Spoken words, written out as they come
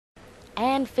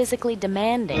and physically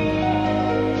demanding.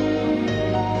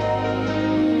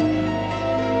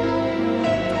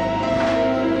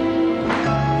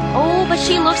 Oh, but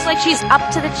she looks like she's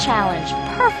up to the challenge.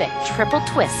 Perfect triple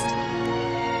twist.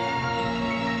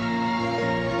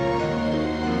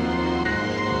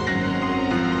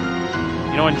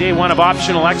 You know, on day one of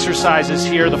optional exercises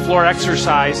here, the floor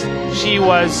exercise, she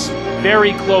was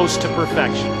very close to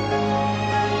perfection.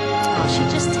 Oh, she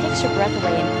just takes her breath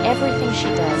away in everything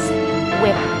she does.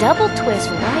 Whip double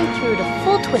twist right through to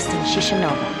full twisting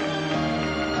Shishinova.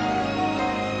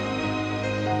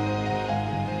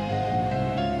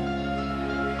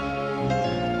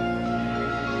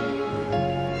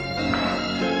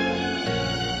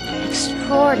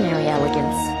 Extraordinary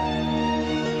elegance.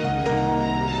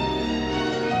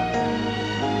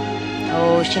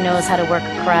 Oh, she knows how to work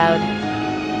a crowd.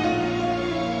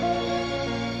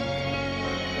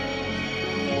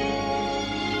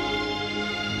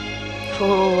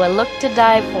 Oh, a look to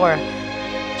die for.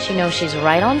 She knows she's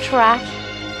right on track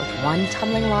with one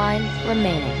tumbling line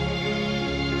remaining.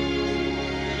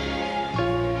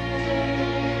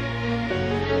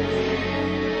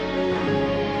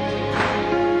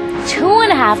 Two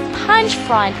and a half punch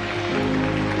front.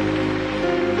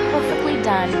 Perfectly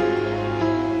done.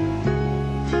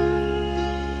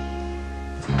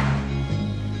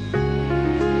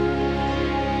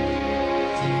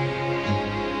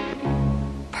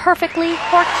 Perfectly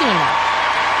Khorkina.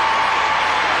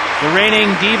 The reigning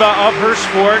diva of her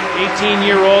sport,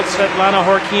 18-year-old Svetlana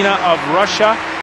Khorkina of Russia.